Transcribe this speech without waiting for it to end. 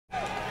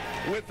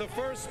With the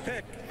first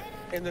pick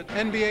in the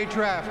NBA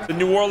draft, the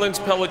New Orleans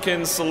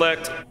Pelicans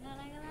select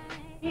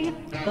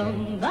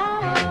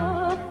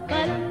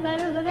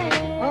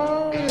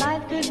Oh,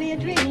 life could be a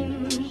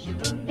dream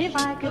if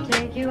I could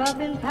take you up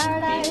in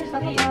paradise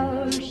up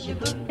above.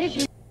 If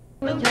you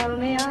would tell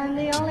me I'm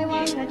the only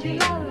one that you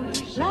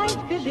love, life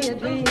could be a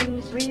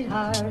dream,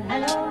 sweetheart.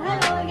 Hello,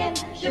 hello again.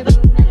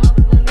 Shaboom and hop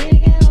with me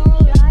again. Oh,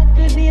 life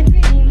could be a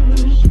dream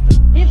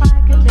if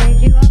I could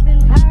take you up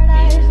in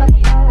paradise up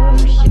above.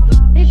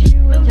 If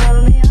you would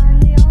tell me I'm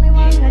the only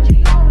one that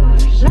you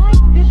love, life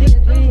could be a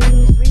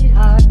dream,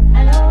 sweetheart.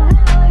 Hello,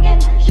 hello again.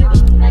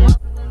 Shaboom and hop.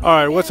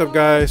 Alright, what's up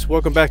guys?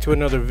 Welcome back to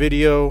another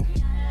video.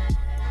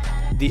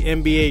 The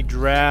NBA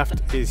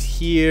draft is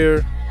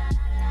here.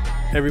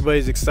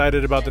 Everybody's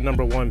excited about the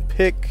 #1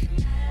 pick.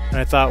 And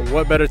I thought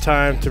what better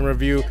time to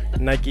review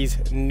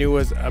Nike's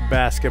newest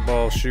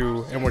basketball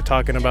shoe. And we're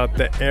talking about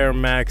the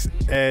AirMax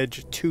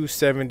Edge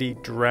 270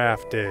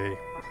 Draft Day.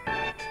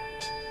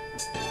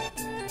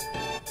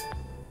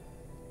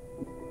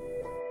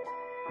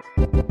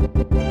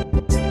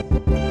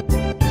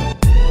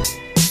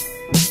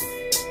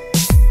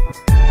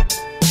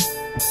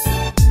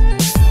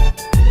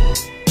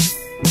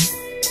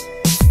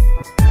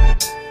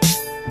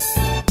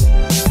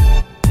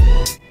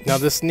 Now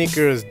this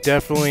sneaker is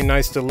definitely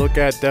nice to look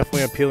at,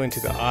 definitely appealing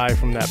to the eye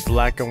from that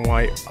black and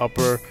white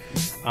upper.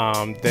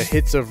 The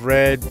hits of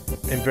red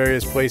in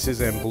various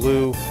places and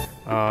blue,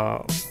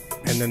 and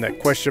then that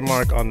question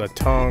mark on the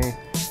tongue,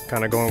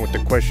 kind of going with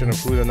the question of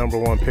who the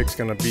 #1 pick's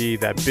gonna be.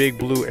 That big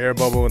blue air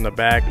bubble in the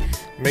back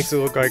makes it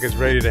look like it's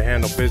ready to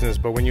handle business,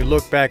 but when you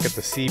look back at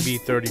the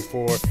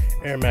CB34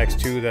 Air Max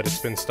 2 that it's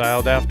been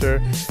styled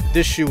after,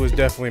 this shoe was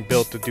definitely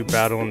built to do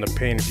battle in the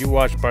paint. If you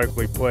watch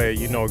Barkley play,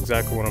 you know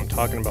exactly what I'm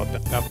talking about.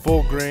 That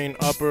full grain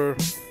upper,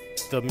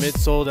 the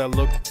midsole that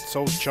looked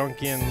so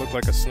chunky and looked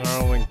like a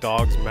snarling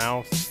dog's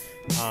mouth.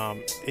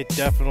 It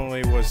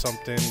definitely was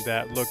something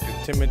that looked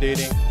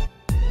intimidating.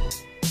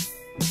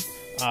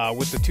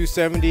 With the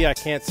 270, I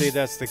can't say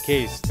that's the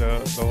case.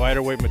 The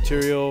lighter weight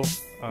material,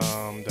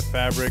 the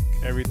fabric,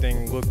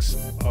 everything looks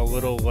a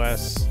little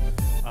less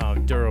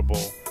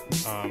durable.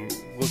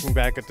 Looking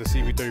back at the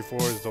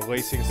CB34s, the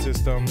lacing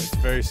system, it's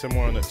very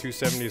similar on the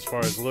 270 as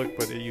far as look,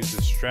 but it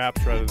uses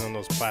straps rather than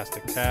those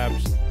plastic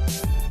tabs.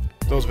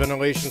 Those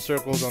ventilation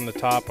circles on the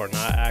top are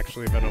not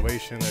actually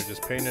ventilation, they're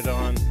just painted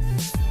on.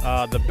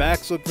 The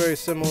backs look very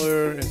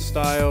similar in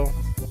style.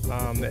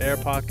 The air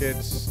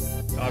pockets,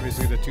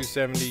 obviously the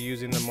 270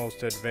 using the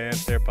most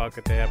advanced air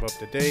pocket they have up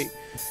to date.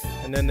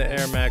 And then the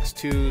Air Max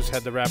 2s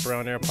had the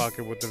wraparound air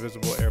pocket with the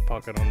visible air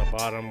pocket on the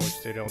bottom,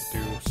 which they don't do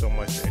so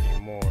much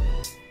anymore.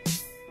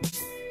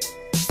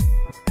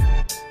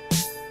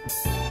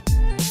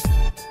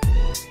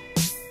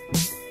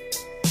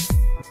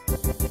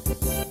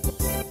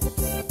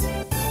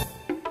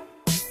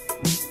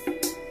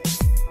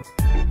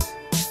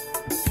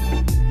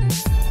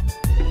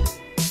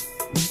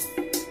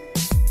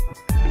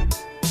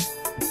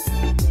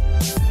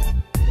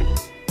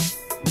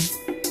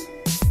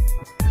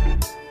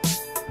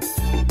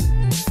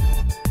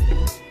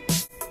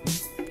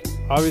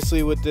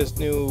 Obviously with this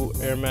new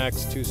Air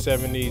Max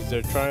 270s,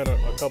 they're trying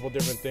a couple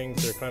different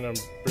things. They're kind of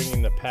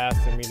bringing the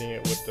past and meeting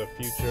it with the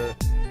future,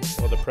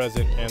 or the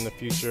present and the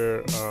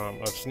future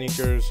of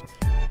sneakers.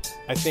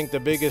 I think the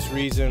biggest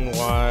reason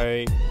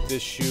why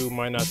this shoe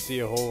might not see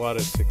a whole lot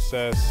of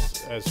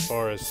success as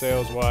far as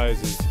sales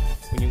wise is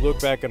when you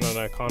look back at an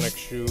iconic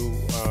shoe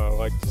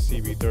like the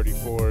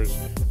CB34s,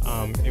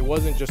 it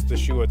wasn't just the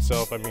shoe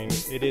itself. I mean,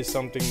 it is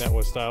something that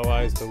was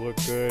stylized to look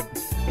good,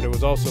 but it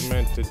was also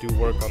meant to do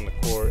work on the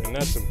court, and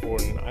that's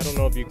important. I don't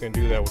know if you can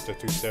do that with the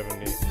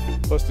 270.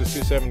 Plus, the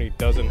 270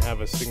 doesn't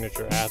have a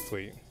signature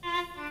athlete.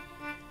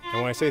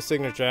 And when I say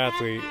signature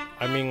athlete,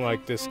 I mean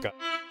like this guy.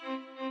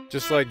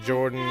 Just like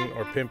Jordan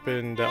or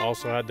Pimpin that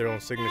also had their own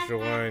signature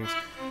lines,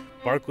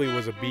 Barkley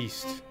was a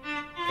beast.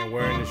 And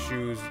wearing the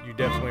shoes, you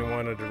definitely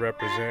wanted to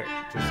represent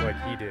just like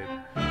he did.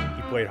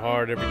 He played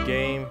hard every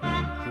game,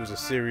 he was a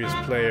serious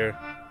player,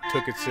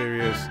 took it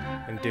serious,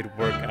 and did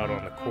work out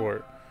on the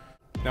court.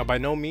 Now by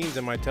no means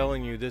am I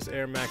telling you this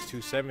Air Max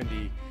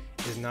 270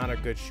 is not a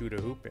good shoe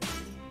to hoop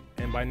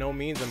in. And by no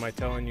means am I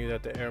telling you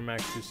that the Air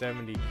Max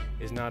 270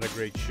 is not a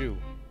great shoe.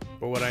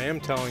 But what I am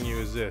telling you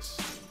is this: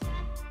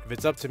 if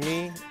it's up to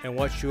me and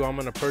what shoe I'm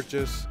gonna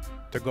purchase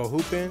to go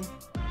hoop in,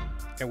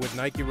 and with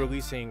Nike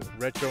releasing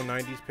retro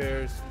 90s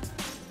pairs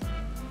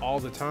all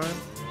the time,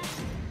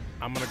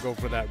 I'm gonna go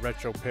for that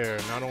retro pair,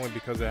 not only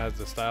because it has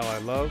the style I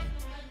love,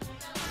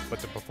 but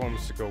the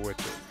performance to go with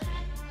it.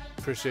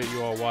 Appreciate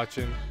you all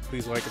watching.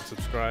 Please like and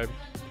subscribe.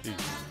 Peace.